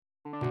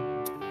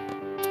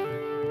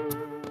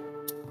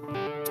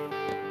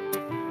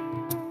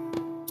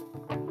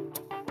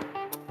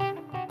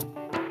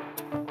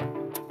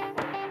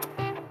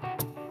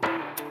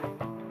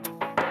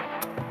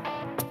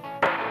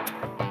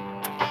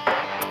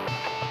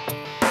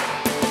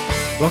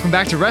Welcome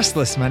back to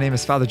Restless. My name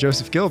is Father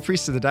Joseph Gill,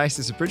 priest of the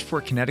Diocese of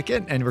Bridgeport,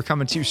 Connecticut, and we're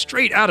coming to you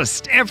straight out of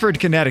Stamford,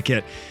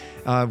 Connecticut,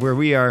 where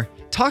we are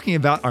talking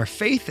about our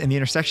faith and the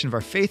intersection of our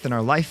faith and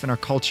our life and our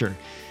culture.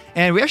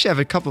 And we actually have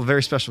a couple of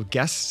very special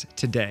guests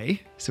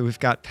today. So we've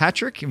got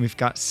Patrick and we've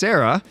got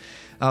Sarah,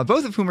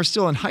 both of whom are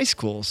still in high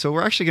school. So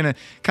we're actually going to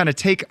kind of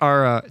take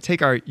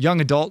our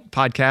young adult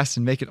podcast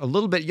and make it a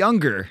little bit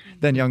younger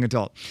than young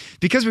adult,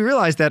 because we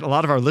realize that a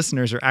lot of our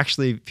listeners are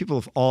actually people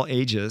of all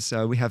ages.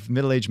 We have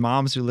middle-aged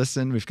moms who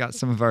listen. We've got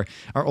some of our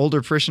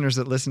older parishioners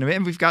that listen to it,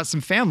 and we've got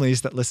some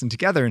families that listen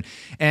together.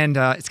 And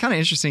it's kind of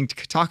interesting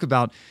to talk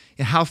about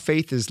how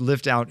faith is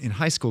lived out in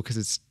high school, because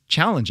it's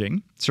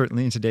challenging,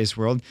 certainly in today's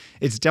world.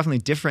 It's definitely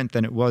different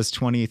than it was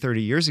 20,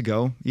 30 years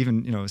ago.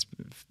 Even,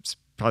 it's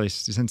probably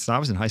since I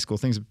was in high school,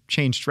 things have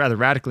changed rather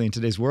radically in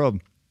today's world.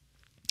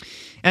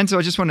 And so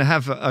I just want to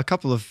have a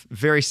couple of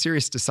very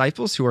serious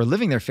disciples who are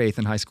living their faith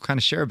in high school kind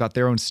of share about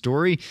their own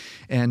story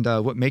and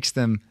what makes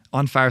them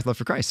on fire with love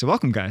for Christ. So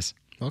welcome, guys.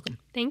 Welcome.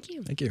 Thank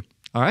you. Thank you.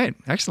 All right,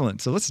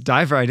 excellent. So let's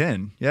dive right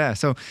in. Yeah.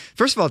 So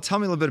first of all, tell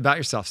me a little bit about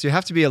yourself. So you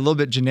have to be a little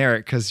bit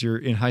generic because you're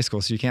in high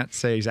school, so you can't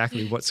say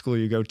exactly what school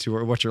you go to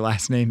or what your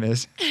last name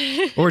is,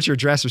 or what your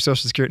address or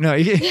social security. No,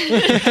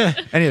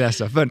 any of that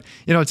stuff. But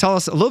tell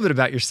us a little bit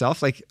about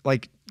yourself. Like,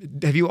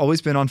 have you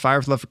always been on fire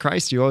with love for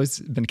Christ? You always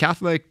been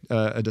Catholic,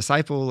 a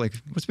disciple? Like,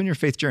 what's been your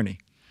faith journey?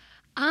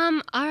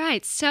 All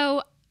right.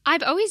 So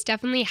I've always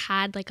definitely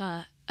had like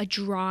a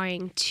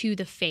drawing to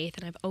the faith,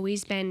 and I've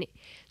always been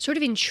sort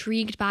of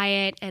intrigued by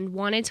it and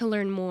wanted to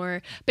learn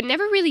more, but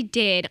never really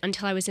did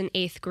until I was in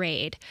 8th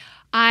grade.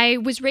 I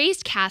was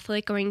raised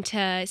Catholic, going to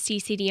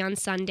CCD on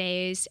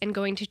Sundays and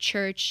going to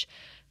church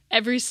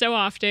every so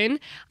often.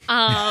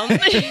 And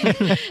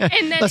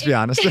then Let's be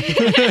honest.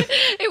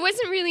 It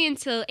wasn't really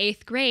until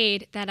 8th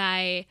grade that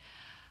I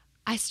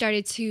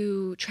started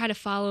to try to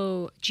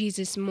follow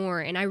Jesus more,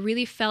 and I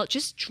really felt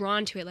just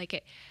drawn to it.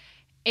 Like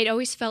it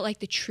always felt like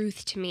the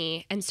truth to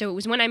me. And so it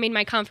was when I made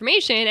my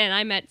confirmation and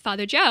I met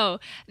Father Joe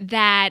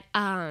that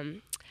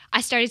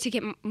I started to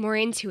get more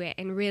into it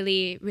and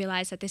really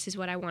realized that this is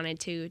what I wanted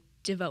to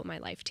devote my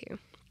life to.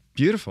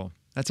 Beautiful.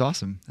 That's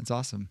awesome. That's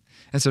awesome.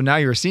 And so now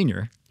you're a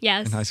senior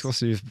Yes. in high school.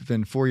 So you've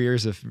been 4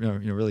 years of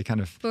really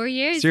kind of 4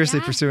 years, seriously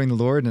yeah. pursuing the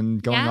Lord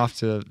and going Yeah. off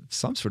to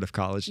some sort of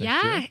college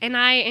next year. And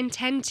I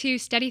intend to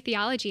study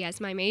theology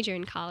as my major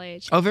in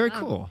college. Oh, very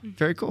cool.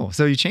 Very cool.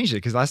 So you changed it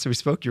because last time we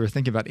spoke, you were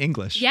thinking about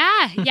English.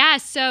 Yeah.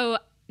 So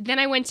then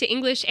I went to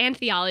English and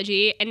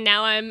theology, and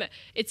now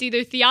it's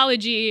either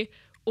theology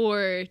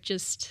or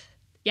just,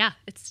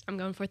 I'm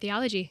going for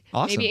theology.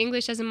 Awesome. Maybe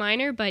English as a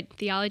minor, but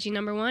theology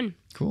number one.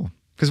 Cool.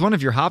 Because one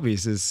of your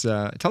hobbies is,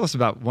 tell us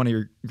about one of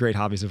your great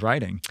hobbies of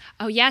writing.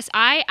 Oh, yes.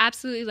 I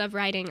absolutely love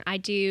writing. I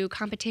do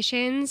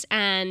competitions,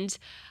 and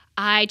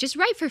I just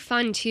write for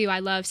fun, too. I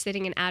love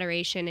sitting in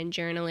adoration and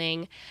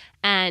journaling.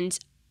 And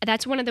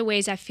that's one of the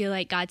ways I feel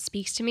like God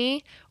speaks to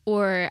me,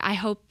 or I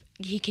hope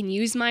he can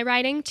use my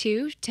writing,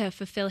 too, to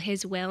fulfill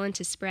his will and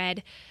to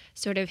spread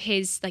sort of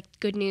his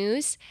good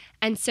news.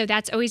 And so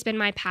that's always been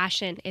my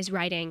passion, is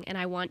writing. And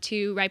I want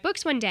to write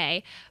books one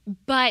day,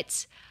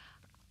 but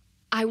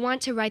I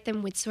want to write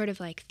them with sort of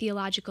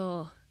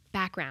theological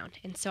background.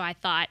 And so I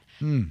thought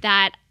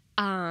that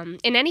in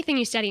anything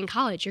you study in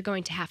college, you're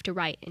going to have to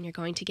write and you're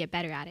going to get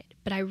better at it.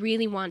 But I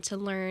really want to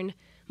learn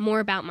more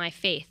about my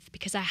faith,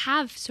 because I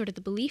have sort of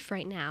the belief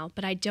right now,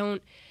 but I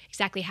don't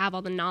exactly have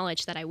all the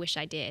knowledge that I wish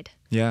I did.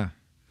 Yeah.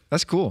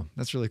 That's cool.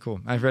 That's really cool.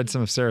 I've read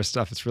some of Sarah's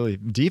stuff. It's really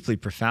deeply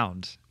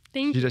profound.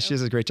 Thank you. She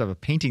does a great job of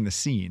painting the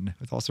scene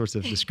with all sorts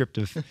of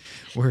descriptive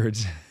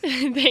words.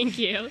 Thank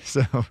you.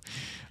 So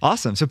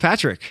awesome. So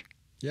Patrick,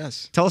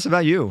 Yes. tell us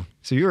about you.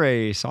 So you're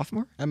a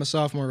sophomore? I'm a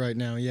sophomore right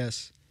now,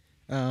 yes.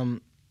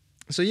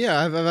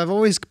 I've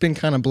always been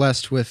kind of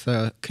blessed with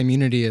a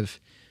community of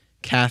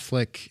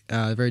Catholic,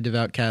 very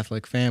devout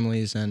Catholic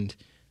families and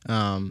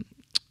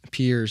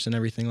peers and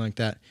everything like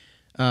that.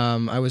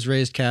 I was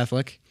raised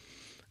Catholic,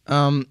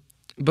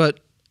 but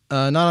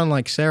not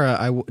unlike Sarah,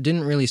 I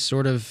didn't really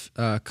sort of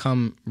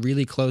come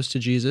really close to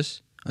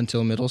Jesus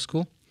until middle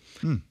school.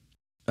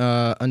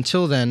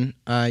 Until then,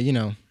 I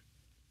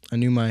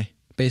knew my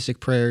basic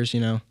prayers,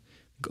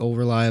 Go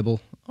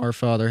Reliable, Our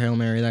Father, Hail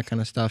Mary, that kind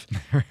of stuff.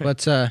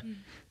 But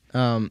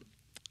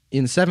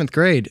in 7th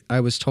grade,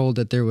 I was told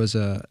that there was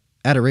a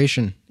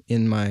adoration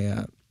in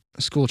my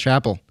school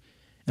chapel,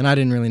 and I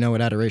didn't really know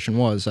what adoration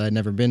was. I had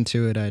never been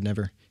to it. I had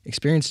never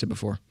experienced it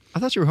before. I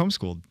thought you were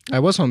homeschooled. I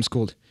was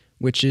homeschooled,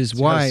 which is So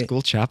you had why... a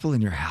school chapel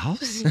in your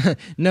house?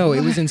 No,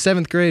 it was in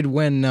 7th grade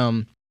when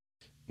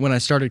I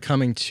started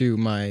coming to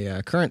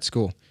my current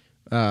school.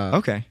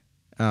 Okay.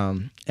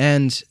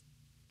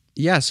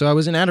 So I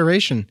was in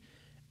adoration,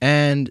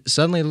 and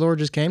suddenly the Lord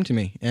just came to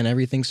me, and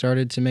everything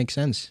started to make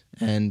sense.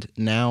 And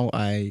now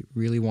I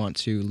really want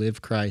to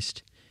live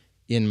Christ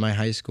in my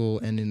high school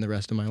and in the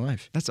rest of my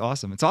life. That's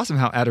awesome. It's awesome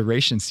how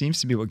adoration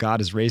seems to be what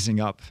God is raising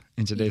up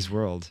in today's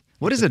world.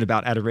 What is it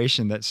about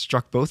adoration that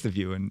struck both of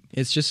you? And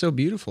It's just so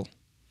beautiful.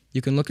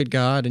 You can look at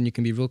God and you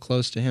can be real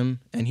close to him,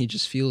 and he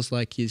just feels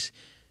like he's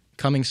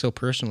coming so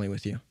personally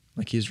with you.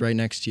 like He's right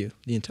next to you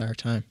the entire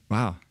time.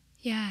 Wow.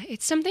 Yeah,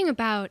 it's something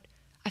about,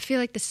 I feel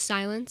like the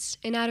silence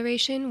in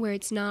adoration where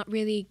it's not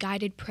really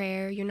guided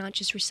prayer. You're not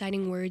just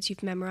reciting words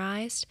you've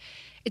memorized.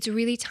 It's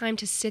really time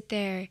to sit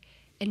there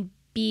and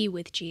be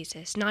with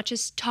Jesus, not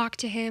just talk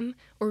to Him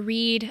or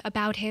read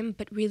about Him,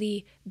 but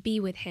really be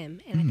with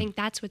Him. And I think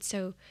that's what's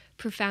so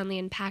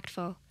profoundly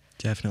impactful.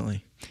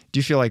 Definitely. Do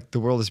you feel like the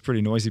world is a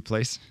pretty noisy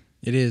place?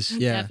 It is,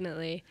 yeah.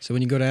 Definitely. So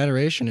when you go to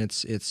adoration,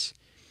 it's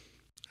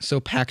so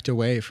packed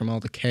away from all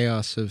the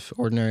chaos of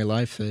ordinary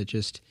life that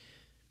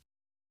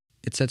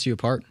it sets you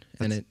apart,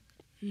 and it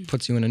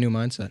puts you in a new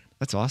mindset.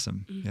 That's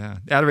awesome. Yeah.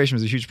 Adoration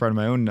was a huge part of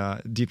my own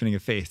deepening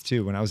of faith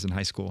too when I was in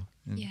high school.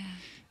 And Yeah.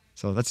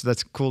 so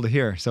that's cool to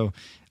hear. So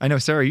I know,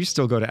 Sarah, you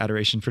still go to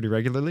adoration pretty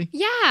regularly?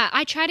 Yeah,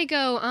 I try to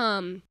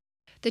go.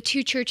 The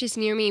two churches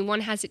near me, one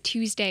has it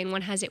Tuesday and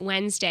one has it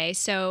Wednesday.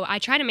 So I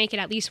try to make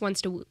it at least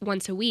once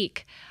a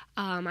week.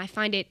 I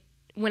find it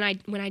when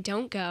I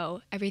don't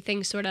go,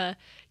 everything sort of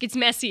gets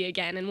messy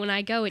again. And when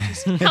I go, it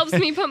just helps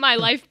me put my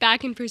life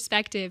back in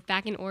perspective,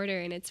 back in order.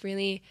 And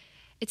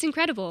it's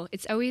incredible.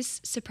 It's always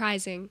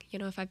surprising,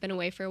 if I've been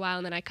away for a while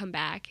and then I come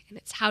back, and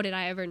it's how did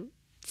I ever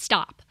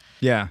stop?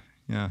 Yeah.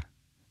 Yeah.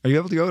 Are you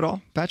able to go at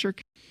all,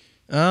 Patrick?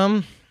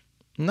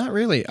 Not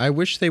really. I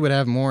wish they would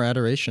have more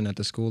adoration at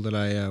the school that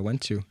I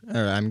went to,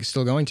 or I'm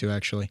still going to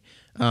actually,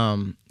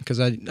 because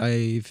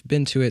I've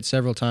been to it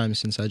several times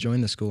since I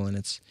joined the school, and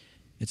it's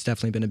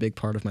definitely been a big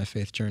part of my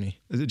faith journey.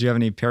 Do you have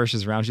any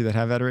parishes around you that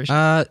have adoration?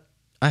 I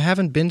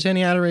haven't been to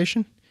any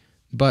adoration,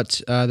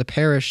 but the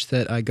parish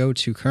that I go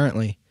to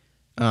currently,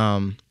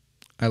 I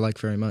like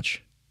very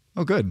much.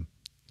 Oh, good.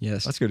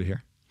 Yes. That's good to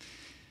hear.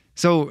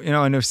 So,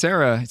 I know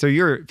Sarah,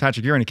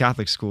 Patrick, you're in a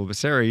Catholic school, but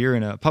Sarah, you're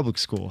in a public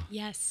school.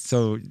 Yes.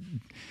 So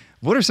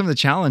what are some of the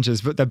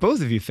challenges that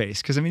both of you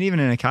face? Because, even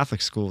in a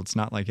Catholic school, it's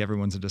not like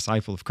everyone's a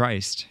disciple of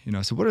Christ,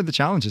 So what are the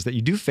challenges that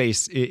you do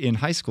face in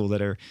high school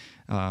that are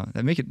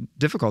that make it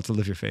difficult to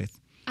live your faith?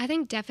 I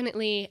think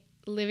definitely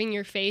living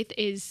your faith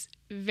is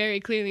very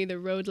clearly the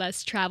road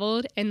less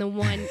traveled and the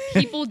one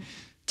people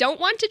don't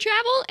want to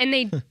travel, and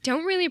they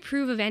don't really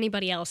approve of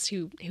anybody else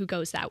who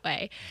goes that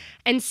way.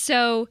 And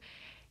so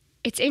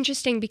it's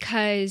interesting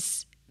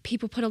because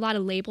people put a lot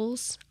of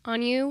labels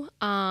on you,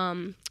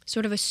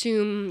 sort of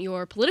assume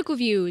your political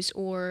views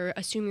or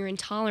assume you're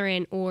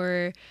intolerant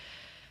or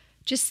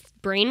just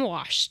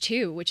brainwashed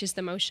too, which is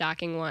the most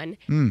shocking one.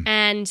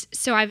 And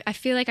so I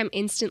feel like I'm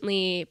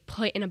instantly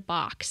put in a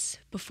box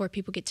before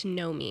people get to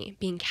know me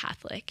being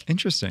Catholic.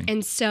 Interesting.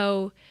 And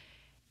so,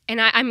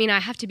 I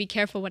have to be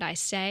careful what I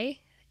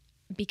say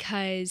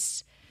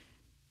because...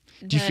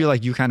 Do you feel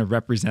like you kind of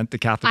represent the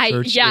Catholic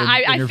Church?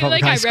 I your feel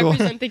like I school?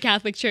 represent the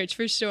Catholic Church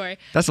for sure.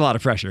 That's a lot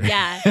of pressure.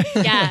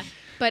 Yeah.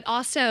 But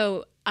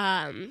also,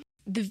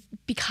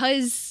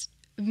 because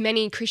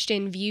many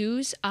Christian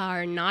views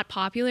are not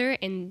popular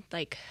in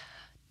like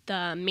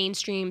the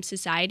mainstream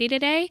society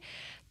today,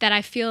 that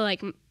I feel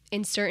like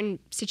in certain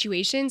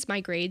situations,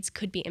 my grades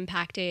could be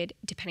impacted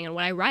depending on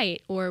what I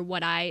write or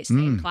what I say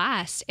in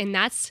class. And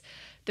that's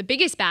the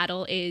biggest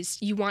battle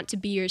is you want to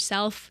be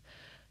yourself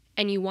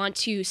and you want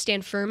to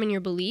stand firm in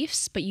your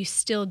beliefs, but you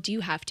still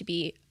do have to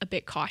be a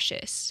bit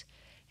cautious.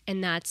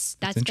 And that's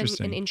been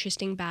an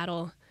interesting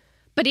battle.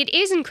 But it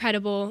is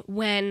incredible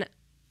when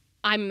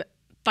I'm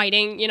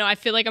fighting, I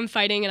feel like I'm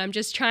fighting and I'm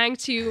just trying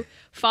to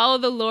follow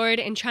the Lord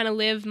and trying to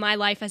live my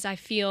life as I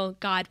feel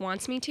God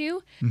wants me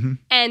to. Mm-hmm.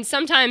 And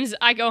sometimes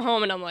I go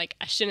home and I'm like,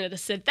 I shouldn't have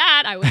said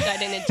that. I wish I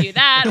didn't do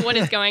that. What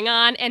is going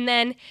on? And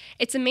then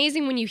it's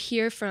amazing when you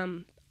hear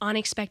from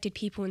unexpected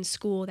people in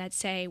school that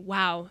say,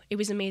 wow, it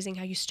was amazing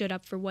how you stood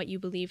up for what you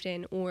believed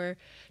in, or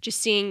just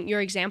seeing your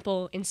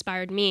example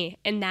inspired me.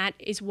 And that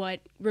is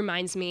what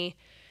reminds me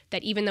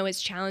that even though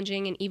it's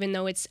challenging and even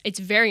though it's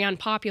very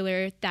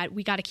unpopular, that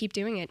we got to keep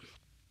doing it.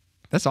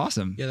 That's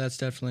awesome. Yeah, that's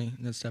definitely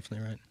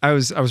right. I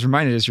was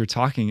reminded as you're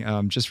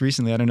talking, just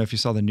recently, I don't know if you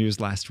saw the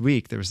news last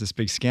week, there was this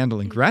big scandal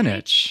in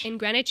Greenwich. In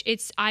Greenwich,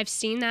 I've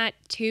seen that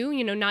too,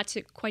 not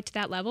quite to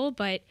that level,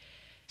 but...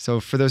 So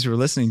for those who are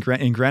listening,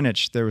 in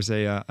Greenwich, there was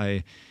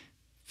a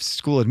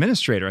school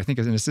administrator, I think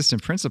an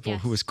assistant principal,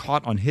 who was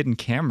caught on hidden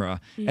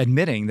camera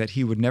admitting that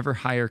he would never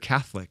hire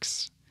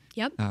Catholics.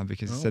 Yep.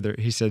 Because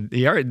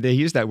they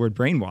used that word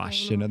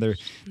brainwashed.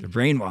 They're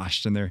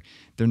brainwashed and they're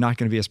not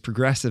going to be as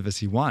progressive as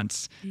he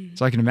wants.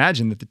 So I can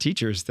imagine that the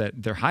teachers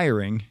that they're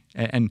hiring,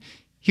 and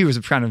he was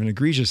kind of an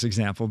egregious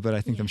example, but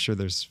I think I'm sure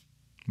there's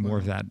more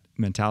of that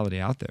mentality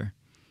out there.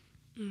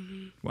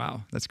 Mm-hmm.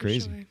 Wow, that's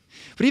crazy. Sure.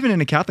 But even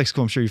in a Catholic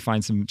school, I'm sure you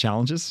find some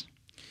challenges.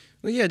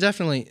 Well, yeah,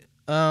 definitely.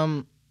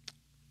 I've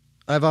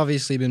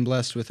obviously been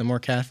blessed with a more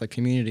Catholic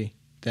community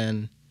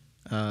than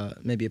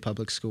maybe a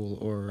public school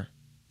or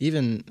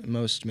even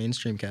most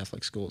mainstream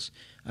Catholic schools.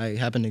 I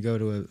happen to go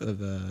to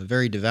a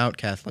very devout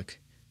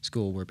Catholic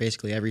school where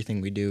basically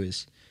everything we do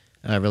is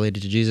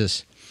related to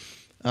Jesus.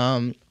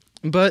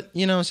 But,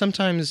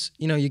 sometimes,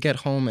 you get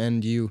home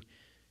and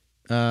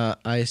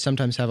I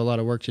sometimes have a lot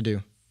of work to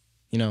do.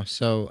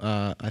 So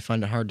I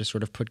find it hard to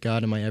sort of put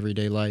God in my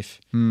everyday life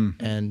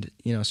and,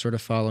 sort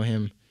of follow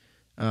him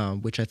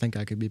which I think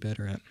I could be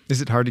better at.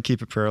 Is it hard to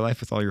keep a prayer life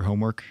with all your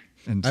homework?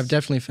 And I've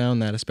definitely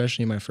found that,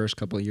 especially in my first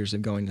couple of years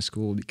of going to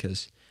school,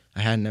 because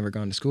I had never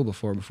gone to school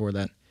before. Before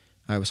that,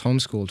 I was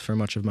homeschooled for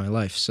much of my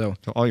life. So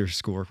all your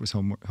schoolwork was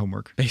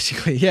homework.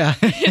 basically, yeah.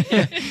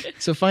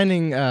 So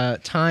finding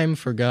time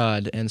for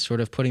God and sort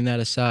of putting that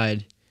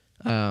aside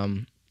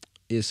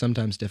is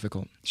sometimes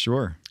difficult.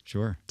 Sure.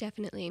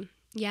 Definitely.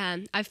 Yeah,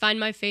 I find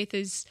my faith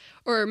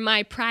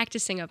my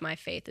practicing of my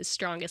faith is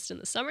strongest in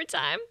the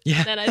summertime.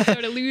 Yeah. Then I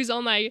sort of lose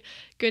all my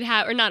good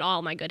or not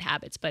all my good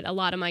habits, but a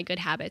lot of my good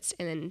habits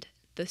in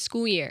the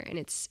school year. And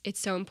it's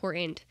so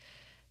important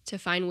to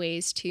find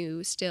ways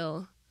to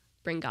still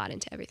bring God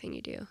into everything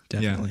you do.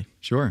 Definitely.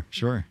 Yeah.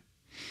 Sure.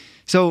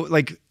 So,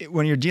 like,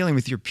 when you're dealing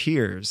with your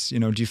peers,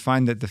 do you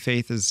find that the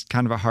faith is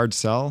kind of a hard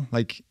sell?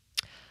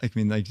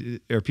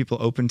 Are people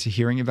open to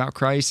hearing about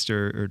Christ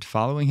or to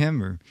following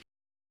him? Or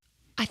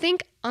I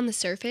think on the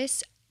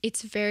surface,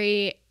 it's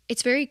very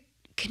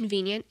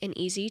convenient and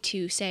easy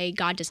to say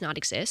God does not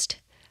exist.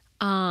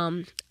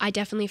 I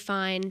definitely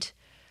find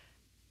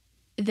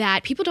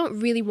that people don't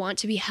really want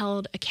to be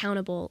held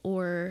accountable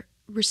or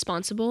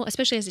responsible,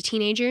 especially as a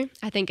teenager.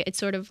 I think it's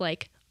sort of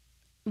like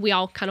we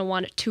all kind of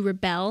want to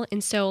rebel.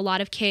 And so a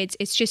lot of kids,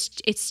 it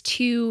seems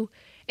too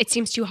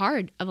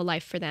hard of a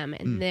life for them.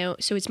 And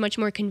so it's much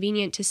more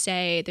convenient to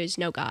say there's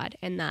no God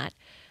and that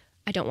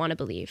I don't want to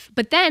believe.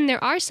 But then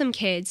there are some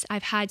kids,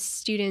 I've had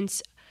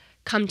students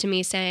come to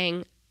me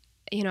saying,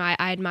 I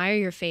admire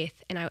your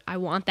faith and I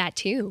want that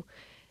too.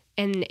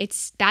 And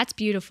that's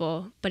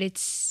beautiful, but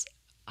it's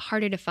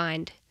harder to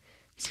find.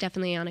 It's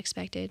definitely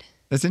unexpected.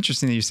 That's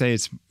interesting that you say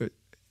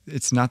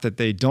it's not that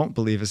they don't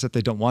believe, it's that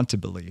they don't want to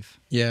believe.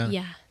 Yeah.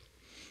 Yeah.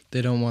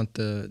 They don't want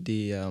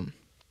the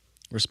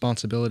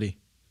responsibility,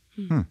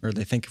 or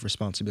they think of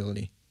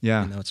responsibility.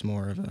 Yeah. It's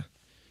more of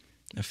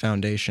a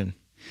foundation.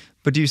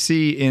 But do you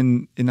see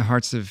in the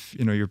hearts of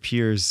your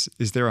peers,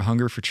 is there a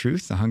hunger for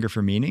truth, a hunger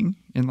for meaning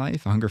in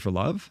life, a hunger for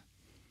love?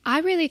 I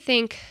really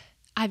think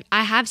I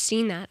have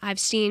seen that. I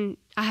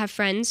have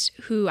friends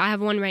who, I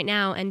have one right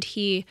now, and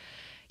he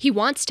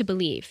wants to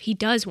believe. He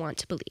does want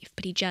to believe,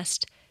 but he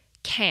just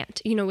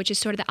can't, which is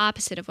sort of the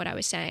opposite of what I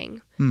was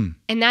saying.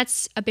 And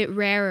that's a bit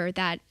rarer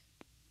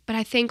but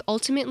I think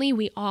ultimately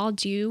we all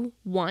do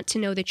want to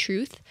know the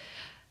truth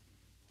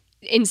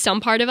in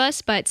some part of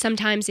us, but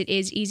sometimes it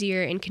is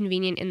easier and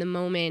convenient in the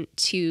moment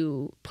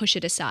to push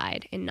it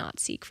aside and not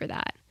seek for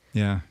that.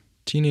 Yeah.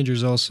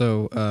 Teenagers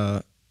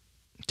also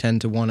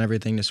tend to want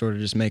everything to sort of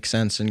just make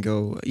sense and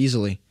go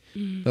easily.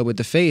 But with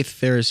the faith,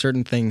 there are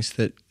certain things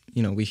that,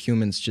 we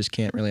humans just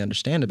can't really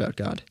understand about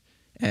God.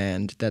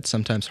 And that's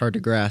sometimes hard to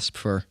grasp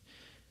for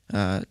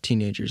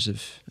teenagers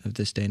of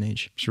this day and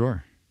age.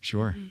 Sure.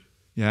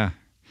 Yeah.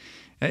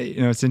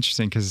 It's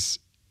interesting because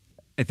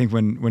I think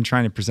when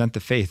trying to present the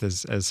faith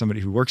as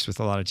somebody who works with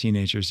a lot of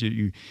teenagers,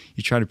 you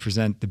try to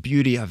present the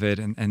beauty of it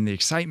and the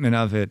excitement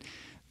of it.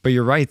 But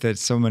you're right that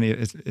so many,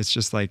 it's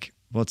just like,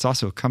 well, it's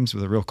also comes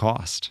with a real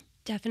cost.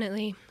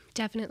 Definitely.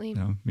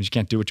 You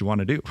can't do what you want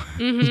to do.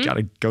 You got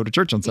to go to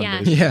church on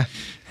Sundays. Yeah.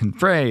 And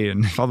pray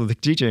and follow the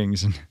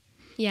teachings.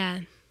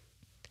 Yeah.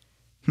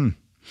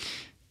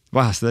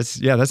 Wow. So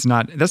that's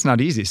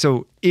not easy.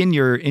 So in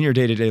your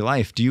day-to-day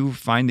life, do you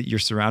find that you're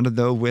surrounded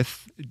though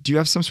do you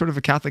have some sort of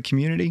a Catholic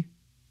community?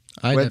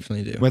 I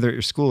definitely do. Whether at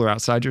your school or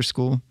outside your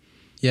school?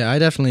 Yeah, I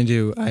definitely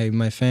do.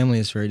 My family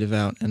is very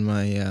devout, and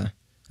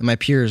my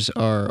peers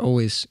are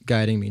always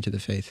guiding me to the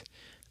faith.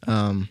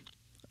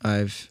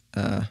 I've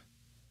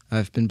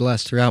been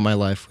blessed throughout my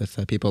life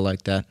with people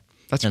like that.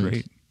 That's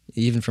great.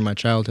 Even from my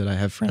childhood, I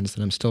have friends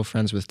that I'm still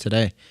friends with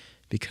today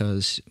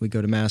because we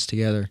go to Mass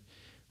together,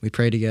 we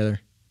pray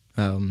together,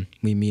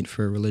 we meet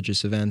for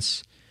religious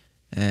events,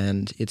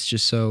 and it's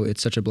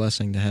such a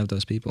blessing to have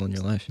those people in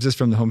your life. Is this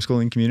from the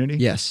homeschooling community?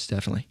 Yes,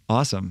 definitely.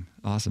 Awesome.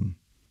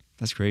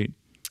 That's great.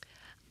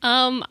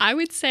 I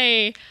would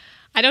say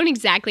I don't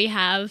exactly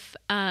have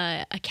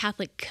a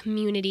Catholic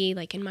community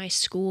like in my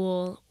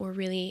school or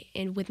really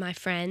with my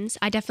friends.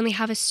 I definitely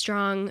have a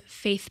strong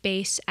faith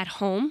base at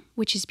home,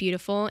 which is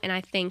beautiful. And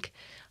I think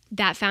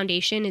that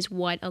foundation is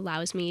what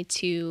allows me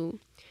to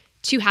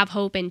have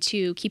hope and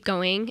to keep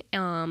going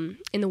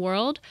in the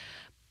world.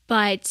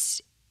 But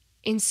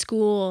in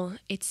school,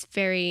 it's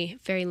very,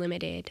 very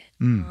limited.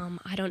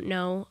 I don't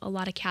know a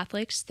lot of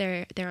Catholics.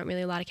 There aren't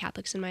really a lot of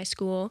Catholics in my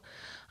school.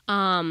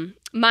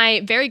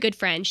 My very good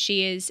friend,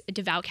 she is a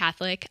devout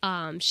Catholic.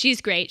 She's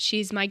great.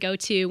 She's my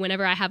go-to.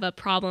 Whenever I have a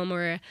problem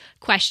or a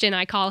question,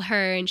 I call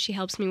her and she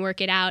helps me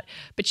work it out.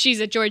 But she's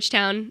at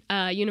Georgetown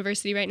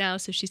University right now,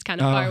 so she's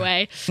kind of far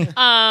away.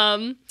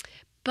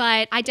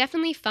 But I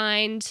definitely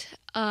find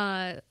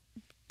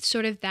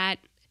sort of that,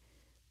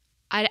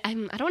 I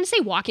don't want to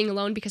say walking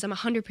alone because I'm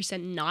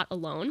 100% not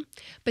alone,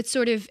 but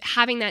sort of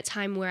having that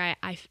time where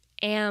I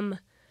am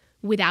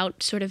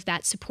without sort of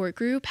that support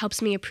group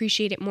helps me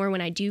appreciate it more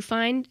when I do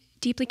find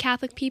deeply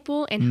Catholic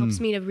people and helps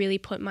me to really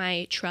put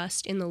my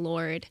trust in the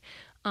Lord.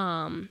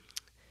 And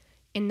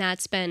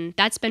that's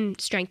been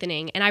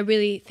strengthening. And I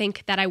really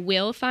think that I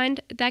will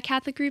find that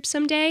Catholic group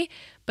someday,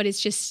 but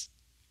it's just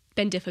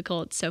been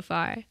difficult so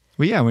far.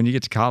 Well, yeah, when you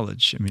get to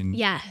college, I mean,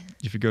 Yeah,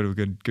 if you go to a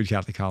good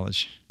Catholic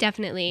college,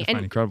 definitely. you'll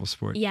find incredible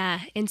support.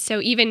 Yeah, and so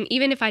even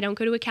if I don't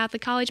go to a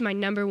Catholic college, my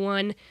number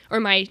one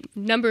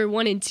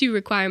and two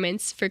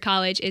requirements for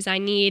college is I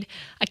need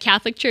a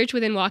Catholic church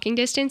within walking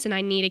distance, and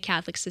I need a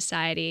Catholic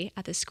society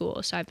at the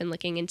school. So I've been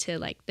looking into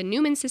like the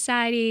Newman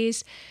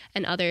societies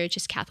and other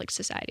just Catholic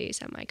societies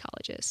at my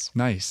colleges.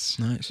 Nice.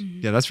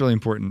 Mm-hmm. Yeah, that's really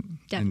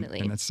important.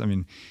 Definitely. And that's, I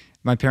mean,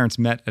 my parents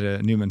met at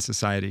a Newman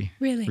Society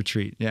Really?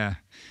 retreat. Yeah.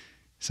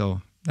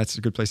 So that's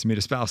a good place to meet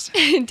a spouse.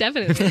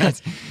 Definitely.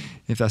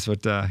 if that's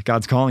what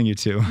God's calling you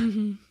to.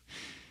 Mm-hmm.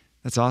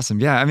 That's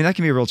awesome. Yeah, I mean that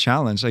can be a real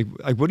challenge. Like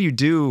what do you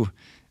do?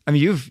 I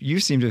mean, you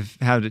seem to have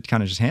had it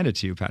kind of just handed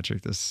to you,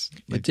 Patrick. This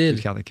It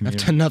did. Catholic I've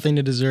community. done nothing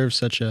to deserve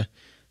such a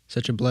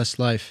blessed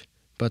life.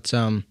 But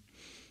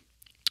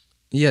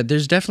yeah,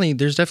 there's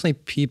definitely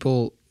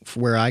people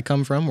where I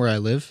come from, where I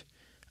live.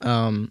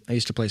 I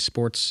used to play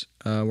sports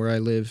where I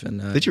live,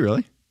 and Did you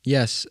really?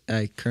 yes,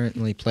 I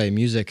currently play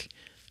music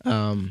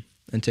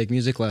and take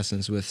music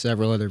lessons with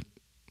several other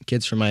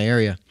kids from my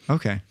area.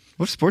 Okay.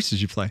 What sports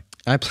did you play?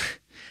 I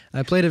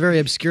played a very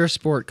obscure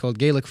sport called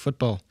Gaelic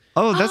football.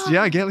 Oh, that's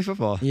Gaelic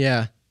football.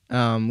 Yeah.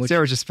 Which,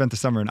 Sarah just spent the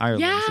summer in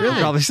Ireland. Yeah. So you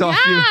probably saw yeah,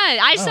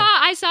 a few.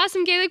 I saw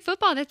some Gaelic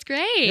football. That's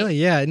great. really?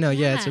 Yeah. No.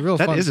 Yeah. It's a real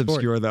That fun is sport.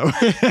 obscure though.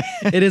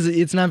 It is.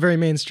 It's not very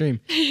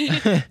mainstream.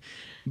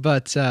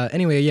 But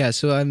anyway, yeah.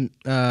 So I'm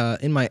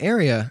in my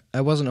area.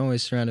 I wasn't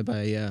always surrounded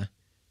by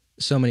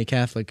so many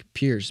Catholic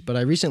peers, but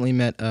I recently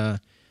met a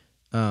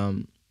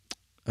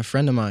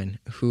friend of mine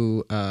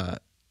who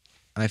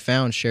I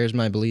found shares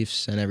my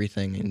beliefs and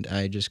everything, and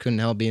I just couldn't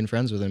help being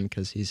friends with him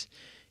because he's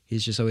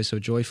just always so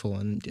joyful.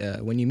 And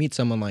when you meet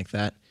someone like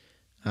that,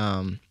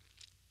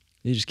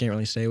 you just can't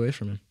really stay away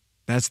from him.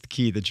 That's the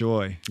key, the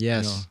joy.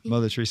 Yes. You know,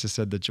 Mother Teresa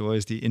said that joy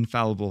is the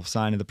infallible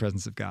sign of the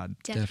presence of God.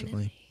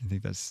 Definitely. I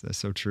think that's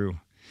so true.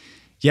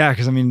 Yeah,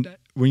 because I mean,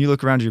 when you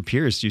look around your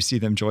peers, do you see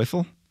them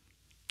joyful?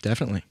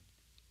 Definitely.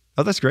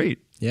 Oh, that's great.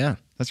 Yeah.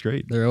 That's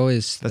great. They're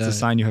always. That's a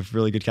sign you have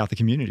really good Catholic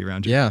community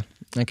around you. Yeah,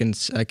 I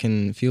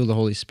can feel the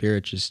Holy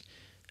Spirit just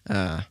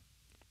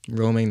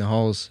roaming the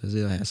halls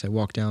as I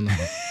walk down the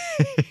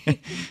hall.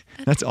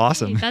 That's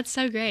awesome. That's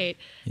so great.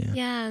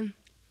 Yeah.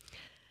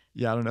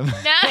 Yeah, I don't know.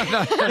 No.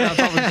 Not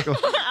public school.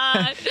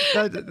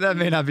 That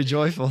may not be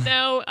joyful.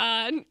 No,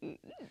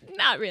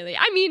 not really.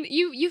 I mean,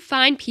 you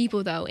find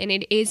people though, and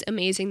it is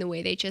amazing the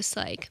way they just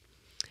like,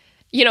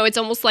 you know, it's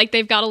almost like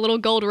they've got a little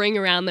gold ring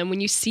around them.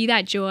 When you see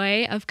that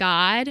joy of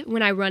God,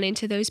 when I run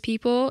into those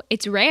people,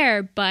 it's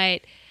rare, but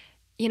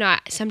you know,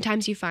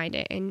 sometimes you find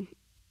it, and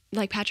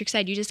like Patrick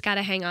said, you just got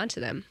to hang on to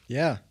them.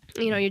 Yeah.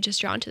 You know, you're just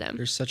drawn to them.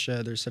 There's such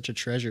a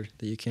treasure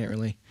that you can't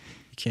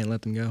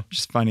let them go.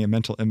 Just finding a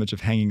mental image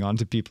of hanging on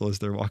to people as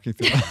they're walking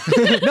through.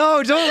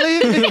 No, don't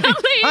leave me.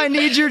 Don't leave. I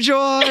need your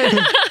joy.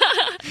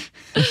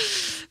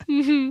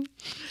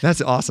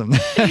 That's awesome.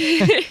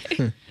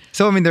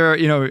 So, I mean, there are,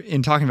 you know,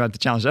 in talking about the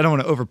challenges, I don't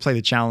want to overplay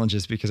the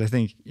challenges because I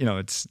think, you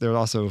know, there are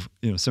also,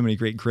 you know, so many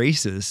great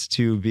graces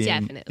to being,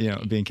 Definitely. you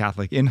know, being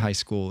Catholic in high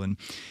school. And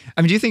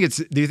I mean, do you think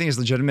it's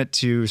legitimate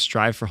to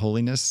strive for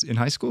holiness in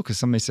high school? Because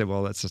some may say,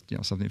 well, that's just, you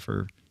know, something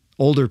for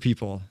older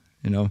people,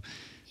 you know?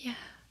 Yeah.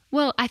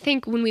 Well, I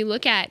think when we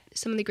look at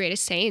some of the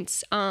greatest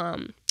saints, a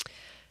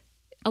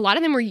lot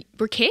of them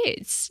were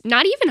kids,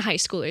 not even high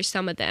schoolers.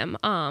 Some of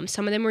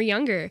them were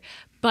younger,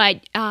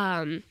 but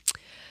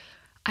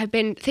I've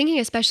been thinking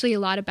especially a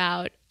lot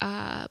about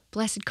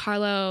Blessed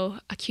Carlo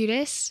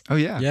Acutis. Oh,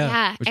 yeah.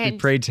 Yeah. Which we and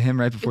prayed to him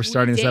right before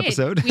starting this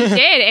episode. We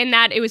did, and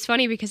that it was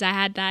funny because I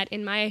had that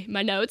in my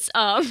notes.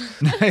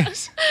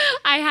 Nice.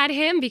 I had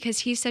him because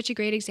he's such a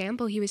great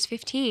example. He was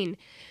 15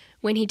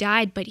 when he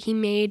died, but he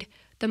made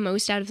the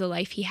most out of the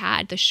life he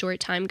had, the short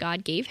time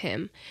God gave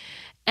him.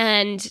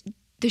 And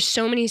there's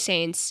so many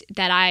saints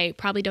that I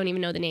probably don't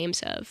even know the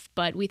names of,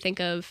 but we think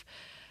of,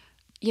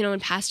 you know, in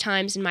past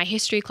times. In my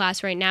history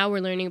class right now,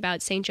 we're learning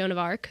about Saint Joan of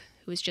Arc,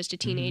 who was just a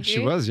teenager. She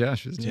was, yeah.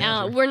 She was a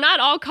Now, teenager. we're not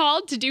all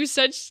called to do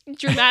such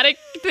dramatic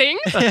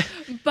things,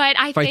 but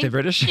I Fight think the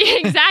British.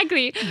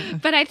 exactly.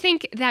 But I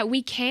think that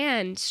we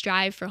can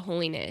strive for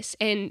holiness,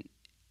 and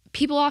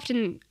people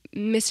often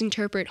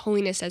misinterpret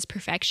holiness as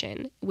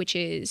perfection, which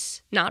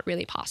is not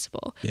really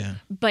possible. Yeah.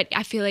 But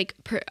I feel like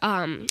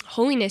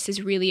holiness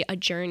is really a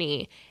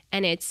journey,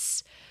 and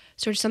it's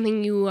sort of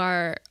something you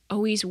are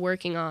always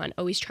working on,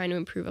 always trying to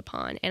improve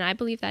upon. And I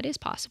believe that is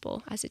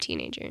possible as a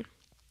teenager.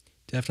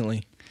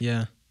 Definitely.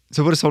 Yeah.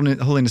 So what does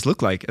holiness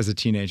look like as a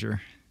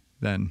teenager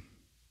then?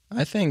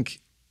 I think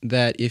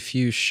that if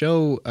you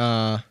show,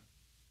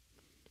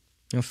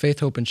 faith,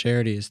 hope, and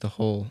charity is the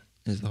whole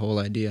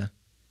idea.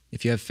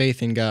 If you have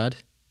faith in God,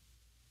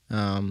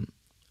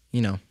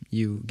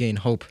 you gain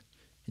hope,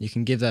 and you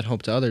can give that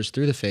hope to others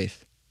through the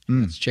faith.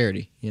 It's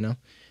charity, you know.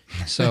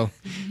 So,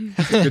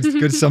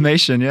 good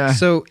summation, yeah.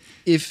 so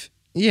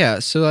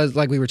as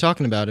like we were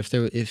talking about, if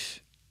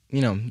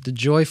the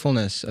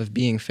joyfulness of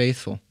being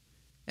faithful,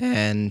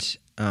 and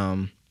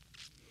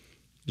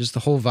just the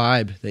whole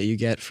vibe that you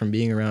get from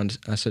being around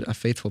a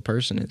faithful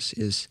person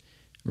is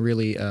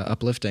really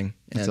uplifting.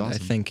 That's And I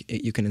awesome. think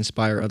you can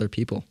inspire other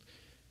people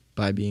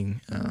by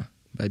being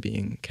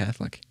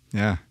Catholic.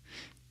 Yeah.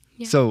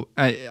 Yeah. So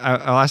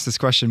I'll ask this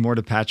question more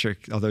to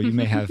Patrick, although you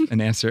may have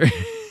an answer.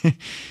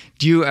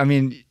 Do you, I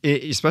mean,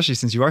 especially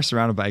since you are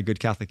surrounded by a good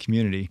Catholic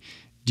community,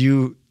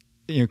 do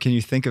you, can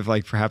you think of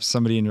like perhaps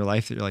somebody in your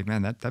life that you're like,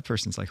 man, that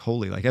person's like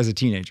holy, like as a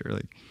teenager,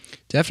 like,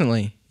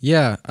 Definitely.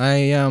 Yeah.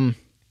 I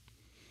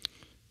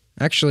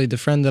actually, the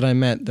friend that I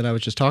met that I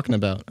was just talking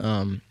about,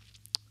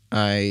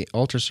 I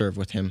altar serve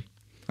with him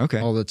okay.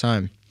 all the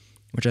time,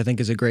 which I think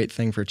is a great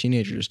thing for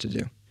teenagers to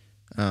do,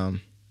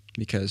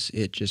 because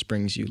it just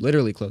brings you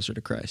literally closer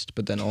to Christ,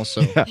 but then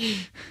also Yeah.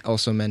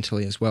 also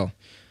mentally as well.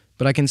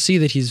 But I can see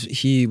that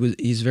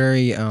he's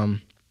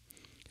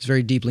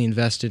very deeply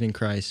invested in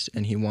Christ,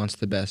 and he wants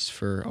the best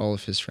for all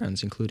of his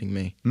friends, including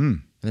me. Mm.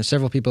 And there's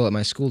several people at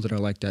my school that are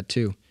like that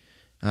too.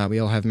 We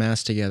all have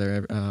mass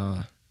together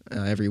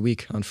every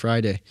week on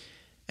Friday,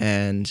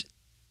 and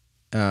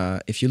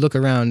if you look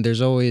around,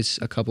 there's always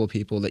a couple of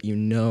people that you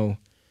know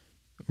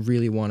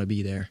really want to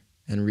be there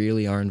and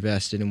really are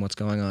invested in what's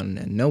going on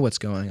and know what's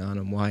going on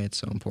and why it's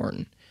so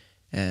important.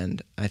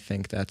 And I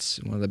think that's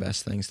one of the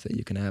best things that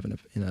you can have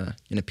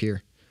in a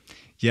peer.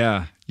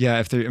 Yeah. Yeah.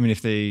 If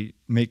they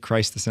make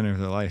Christ the center of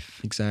their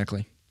life,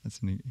 Exactly. that's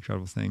an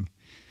incredible thing.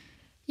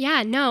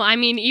 Yeah, no, I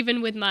mean,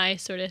 even with my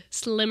sort of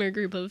slimmer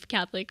group of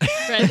Catholic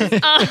friends,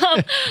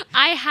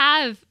 I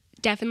have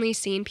definitely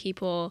seen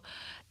people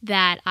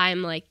that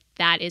I'm like,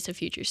 that is a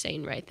future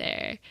saint right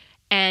there.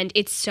 And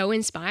it's so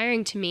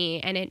inspiring to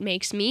me, and it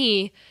makes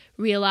me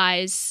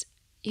realize,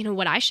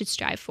 what I should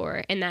strive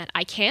for, and that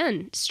I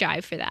can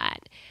strive for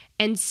that.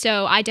 And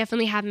so I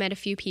definitely have met a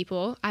few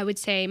people. I would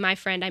say my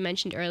friend I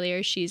mentioned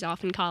earlier, she's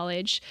off in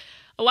college.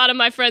 A lot of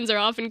my friends are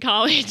off in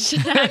college.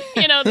 The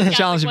The challenge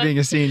Catholic of ones. being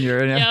a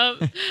senior. Yeah.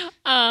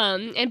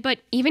 Yep. But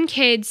even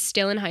kids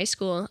still in high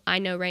school, I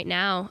know right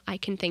now I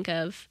can think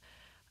of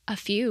a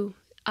few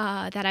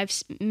that I've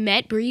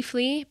met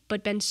briefly,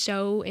 but been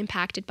so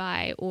impacted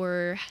by,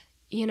 or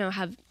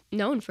have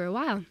known for a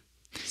while.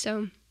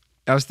 So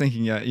I was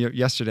thinking,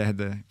 yesterday I had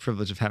the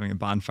privilege of having a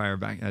bonfire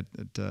back at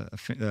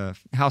a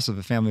house of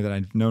a family that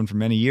I've known for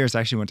many years. I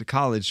actually went to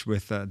college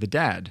with the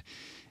dad,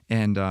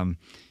 and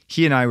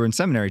he and I were in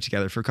seminary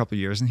together for a couple of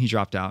years, and he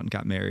dropped out and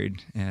got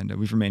married, and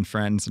we've remained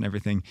friends and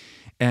everything.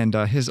 And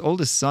his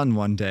oldest son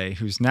one day,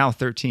 who's now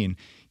 13,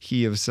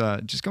 he was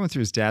just going through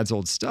his dad's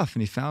old stuff,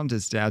 and he found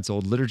his dad's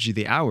old Liturgy of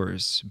the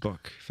Hours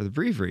book for the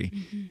breviary.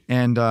 Mm-hmm.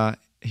 And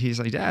he's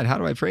like, Dad, how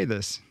do I pray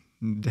this?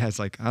 And Dad's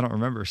like, I don't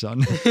remember,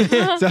 son.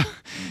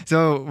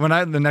 so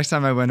when the next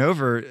time I went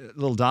over,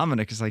 little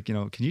Dominic is like,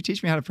 can you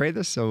teach me how to pray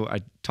this? So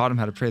I taught him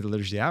how to pray the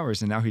Liturgy of the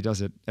Hours, and now he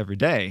does it every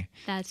day.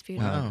 that's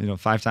beautiful.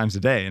 5 times a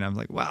day. And I'm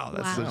like, wow,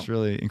 that's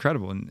really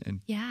incredible. And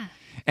Yeah.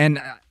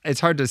 and it's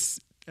hard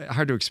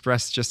to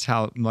express just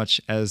how much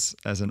as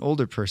an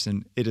older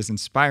person, it is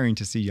inspiring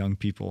to see young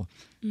people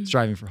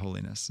striving for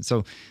holiness. And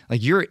so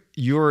like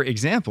your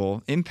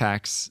example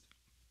impacts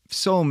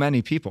so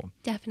many people.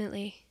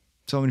 Definitely.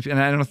 So many people,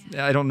 and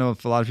I don't know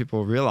if a lot of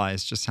people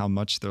realize just how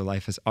much their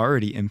life is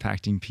already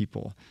impacting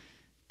people,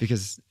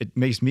 because it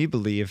makes me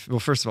believe, well,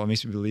 first of all, it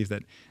makes me believe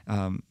that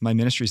my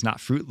ministry is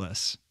not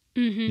fruitless.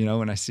 Mm-hmm.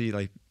 When I see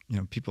like,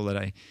 people that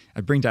I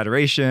bring to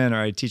adoration,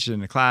 or I teach it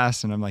in a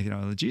class, and I'm like,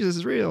 Jesus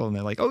is real. And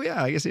they're like, oh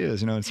yeah, I guess he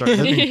is, and start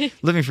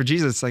living for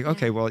Jesus. It's like,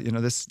 okay, well,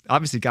 this,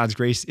 obviously God's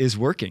grace is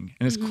working,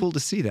 and it's cool to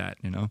see that,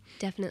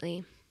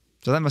 Definitely.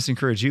 So that must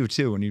encourage you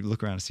too, when you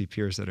look around and see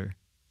peers that are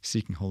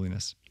seeking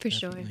holiness. For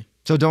sure.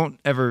 So don't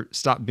ever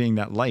stop being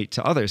that light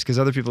to others, because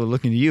other people are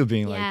looking to you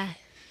being like,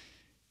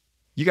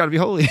 you got to be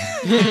holy.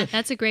 Yeah,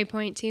 that's a great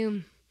point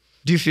too.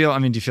 Do you feel,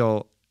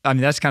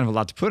 that's kind of a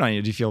lot to put on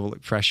you. Do you feel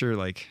like pressure,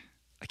 like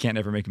I can't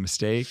ever make a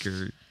mistake,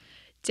 or?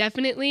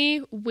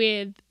 Definitely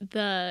with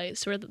the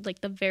sort of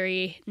like the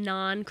very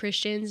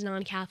non-Christians,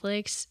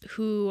 non-Catholics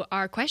who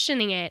are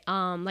questioning it.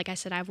 Like I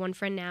said, I have one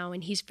friend now,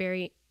 and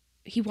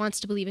he wants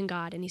to believe in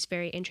God, and he's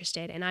very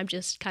interested, and I'm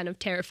just kind of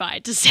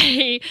terrified to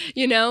say,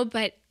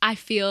 but I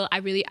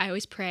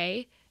always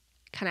pray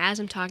kind of as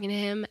I'm talking to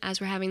him, as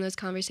we're having those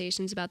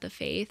conversations about the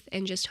faith,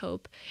 and just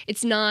hope.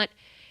 It's not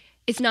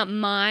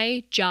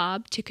my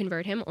job to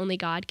convert him. Only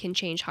God can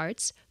change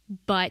hearts,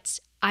 but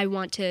I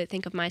want to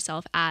think of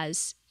myself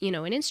as,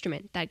 an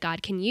instrument that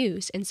God can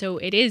use. And so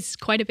it is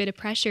quite a bit of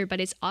pressure, but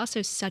it's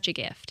also such a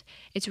gift.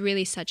 It's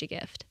really such a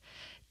gift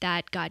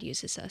that God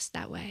uses us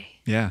that way.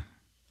 Yeah.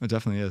 It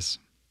definitely is.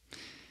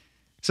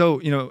 So,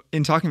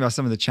 in talking about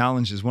some of the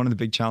challenges, one of the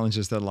big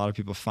challenges that a lot of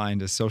people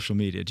find is social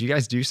media. Do you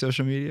guys do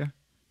social media?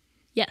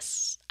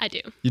 Yes, I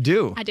do. You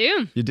do? I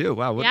do. You do?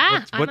 Wow.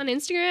 I'm on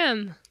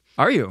Instagram.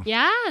 Are you?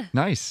 Yeah.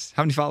 Nice.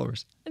 How many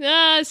followers?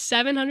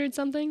 700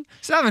 something.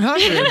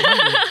 700?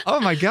 Oh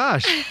my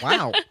gosh.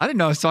 Wow. I didn't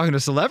know I was talking to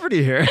a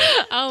celebrity here.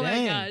 Oh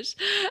Dang. my gosh.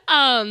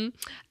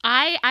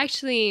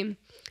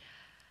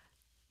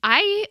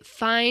 I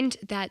find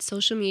that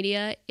social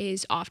media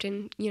is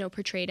often,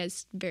 portrayed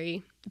as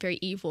very, very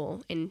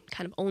evil and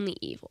kind of only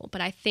evil.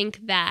 But I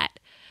think that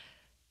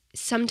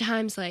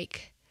sometimes,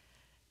 like,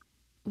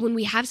 when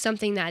we have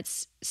something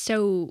that's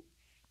so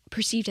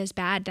perceived as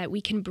bad, that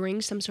we can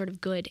bring some sort of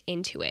good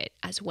into it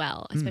as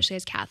well, especially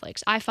as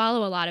Catholics. I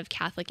follow a lot of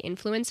Catholic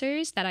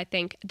influencers that I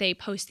think they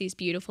post these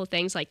beautiful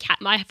things. Like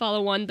I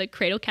follow one, the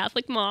Cradle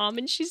Catholic Mom,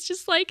 and she's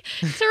just like,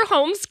 it's her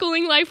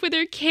homeschooling life with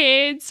her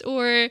kids.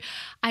 Or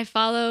I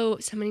follow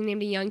somebody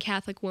named A Young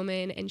Catholic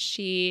Woman, and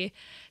she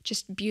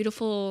just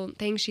beautiful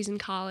things. She's in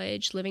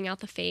college, living out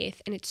the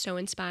faith, and it's so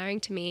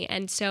inspiring to me.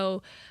 And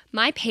so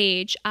my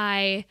page,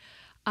 I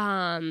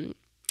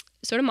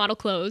sort of model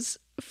clothes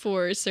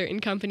for certain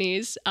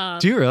companies.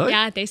 Do you really?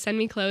 Yeah, they send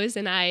me clothes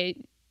and I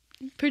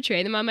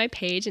portray them on my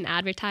page and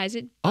advertise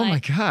it. Oh my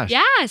gosh.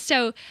 Yeah,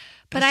 so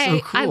but That's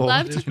so I cool.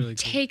 love That is to really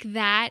cool. take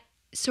that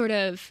sort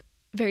of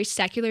very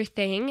secular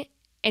thing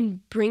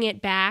and bring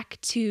it back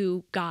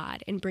to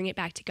God and bring it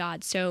back to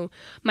God. So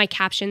my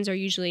captions are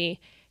usually,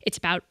 it's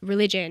about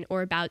religion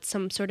or about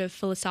some sort of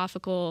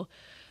philosophical,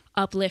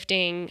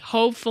 uplifting,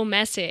 hopeful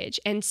message.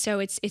 And so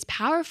it's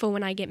powerful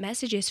when I get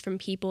messages from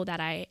people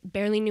that I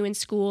barely knew in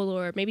school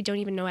or maybe don't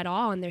even know at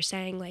all, and they're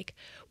saying like,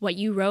 what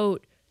you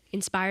wrote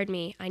inspired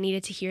me. I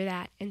needed to hear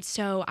that. And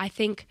so I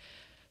think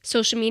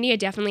social media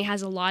definitely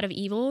has a lot of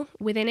evil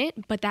within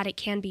it, but that it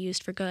can be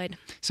used for good.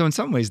 So in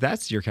some ways,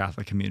 that's your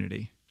Catholic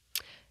community.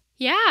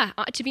 Yeah,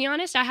 to be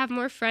honest, I have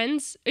more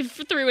friends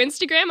through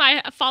Instagram.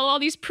 I follow all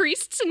these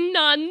priests and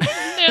nuns.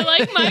 They're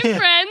like my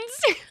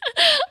friends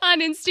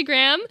on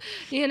Instagram,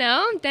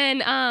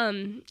 Then,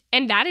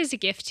 and that is a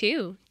gift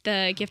too.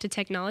 The gift of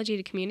technology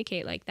to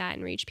communicate like that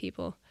and reach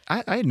people.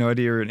 I had no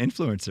idea you're an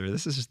influencer.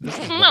 This is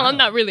Well, I'm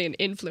not really an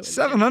influencer.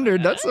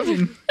 700. That's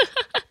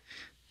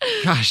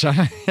gosh,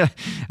 I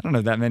don't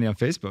know that many on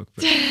Facebook,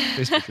 but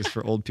Facebook is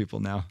for old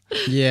people now.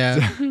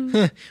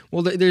 Yeah.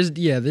 Well, there's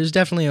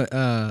definitely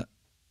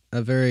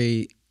a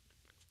very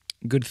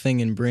good thing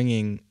in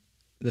bringing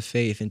the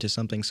faith into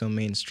something so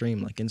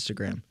mainstream like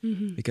Instagram,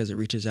 because it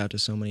reaches out to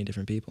so many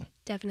different people.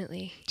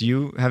 Definitely. Do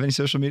you have any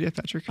social media,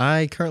 Patrick?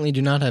 I currently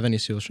do not have any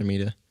social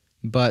media,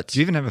 but Do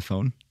you even have a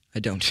phone? I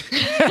don't.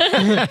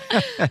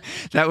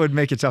 That would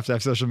make it tough to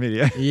have social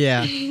media.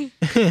 Yeah.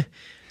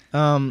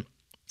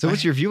 So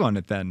what's your view on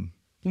it then?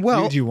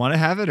 Well, do you want to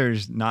have it or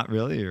not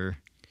really? Or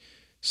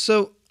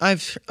so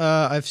I've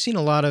seen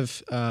a lot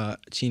of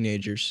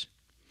teenagers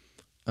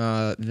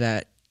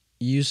that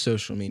use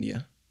social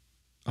media,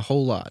 a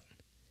whole lot,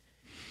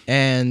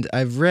 and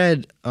I've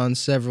read on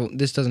several.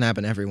 This doesn't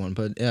happen to everyone,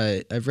 but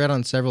I've read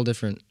on several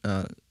different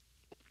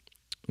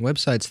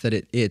websites that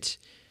it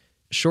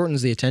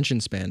shortens the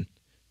attention span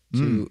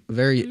to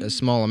a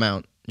small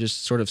amount,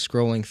 just sort of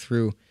scrolling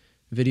through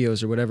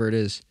videos or whatever it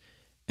is.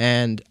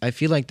 And I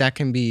feel like that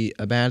can be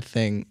a bad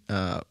thing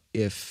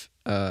if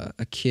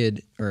a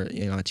kid or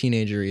a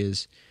teenager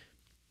is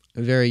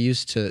very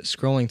used to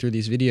scrolling through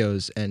these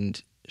videos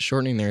and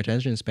shortening their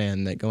attention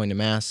span, that going to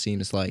mass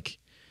seems like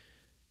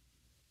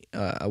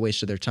a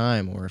waste of their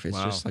time, or if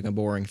it's just like a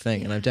boring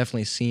thing. And I've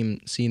definitely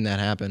seen that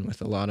happen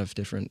with a lot of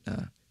different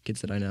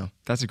kids that I know.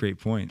 that's a great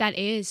point. That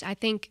is, I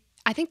think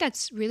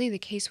that's really the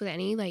case with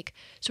any like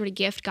sort of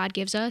gift God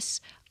gives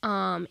us,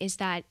 is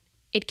that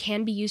it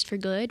can be used for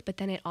good, but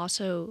then it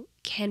also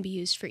can be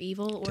used for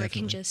evil, or it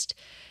can just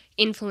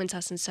influence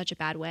us in such a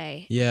bad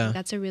way. Yeah.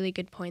 That's a really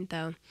good point,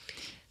 though.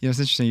 It's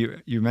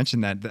interesting you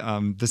mentioned that.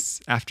 This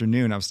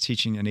afternoon I was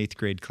teaching an 8th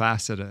grade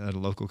class at a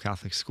local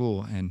Catholic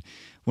school, and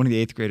one of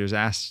the 8th graders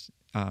asked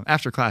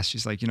after class,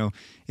 she's like,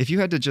 if you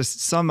had to just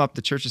sum up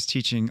the church's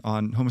teaching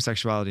on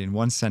homosexuality in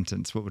one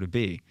sentence, what would it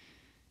be?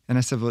 And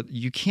I said, well,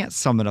 you can't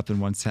sum it up in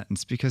one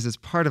sentence because it's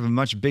part of a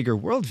much bigger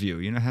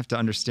worldview. You have to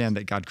understand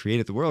that God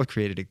created the world,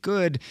 created it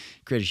good,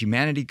 created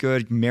humanity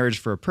good, marriage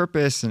for a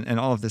purpose, and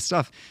all of this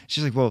stuff.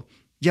 She's like, well,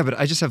 yeah, but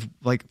I just have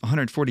like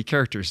 140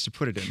 characters to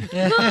put it in.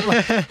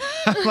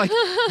 I'm like,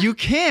 you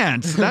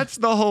can't. That's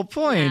the whole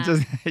point. Yeah.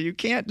 You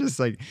can't just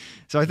like.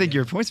 So I think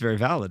your point's very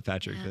valid,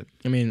 Patrick. Yeah.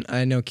 I mean,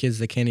 I know kids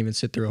that can't even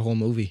sit through a whole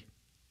movie,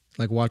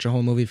 like watch a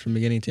whole movie from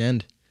beginning to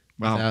end,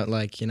 Wow. without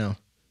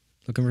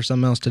looking for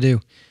something else to do.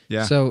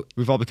 Yeah. So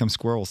we've all become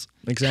squirrels.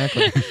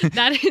 exactly,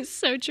 That is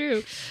so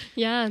true.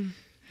 Yeah.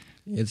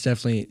 it's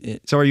definitely.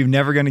 So are you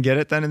never going to get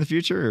it then in the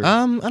future? Or?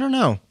 I don't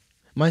know.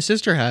 My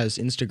sister has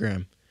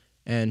Instagram,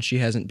 and she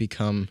hasn't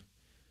become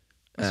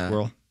A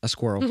squirrel. A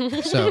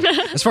squirrel. So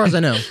as far as I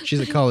know, she's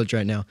at college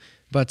right now.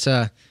 But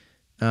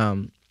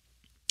I'm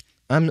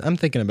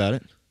thinking about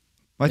it.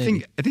 Well, I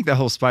think that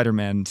whole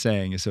Spider-Man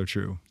saying is so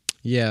true.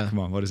 Yeah. Come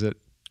on, what is it?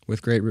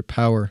 With great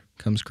power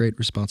comes great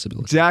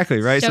responsibility.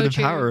 Exactly, right? So So the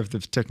true. power of the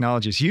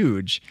technology is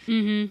huge,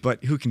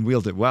 but who can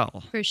wield it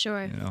well? For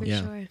sure. You know? For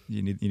Yeah. sure.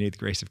 You need the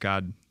grace of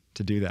God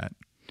to do that.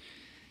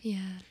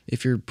 Yeah.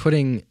 If you're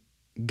putting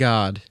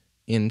God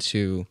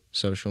into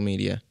social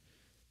media,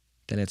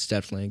 then it's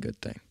definitely a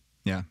good thing.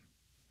 Yeah.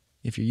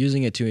 If you're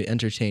using it to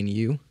entertain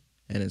you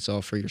and it's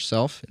all for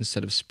yourself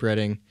instead of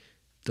spreading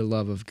the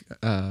love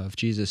of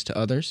Jesus to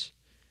others,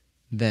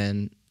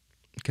 then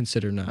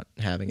consider not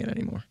having it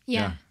anymore.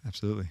 Yeah.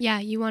 Absolutely. Yeah,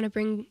 you want to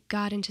bring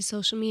God into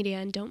social media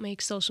and don't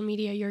make social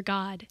media your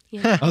God.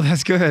 You know? Oh,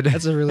 that's good.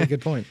 That's a really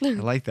good point. I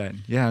like that.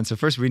 Yeah. And so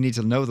first we need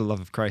to know the love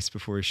of Christ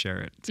before we share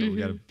it. So we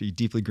got to be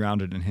deeply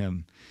grounded in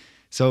him.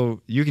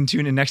 So you can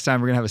tune in next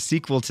time. We're going to have a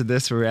sequel to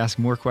this where we ask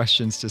more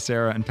questions to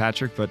Sarah and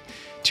Patrick. But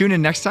tune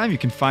in next time. You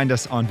can find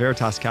us on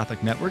Veritas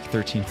Catholic Network,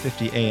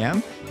 1350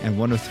 AM and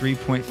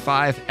 103.5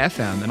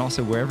 FM, and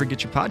also wherever you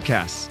get your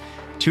podcasts.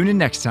 Tune in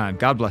next time.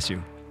 God bless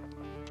you.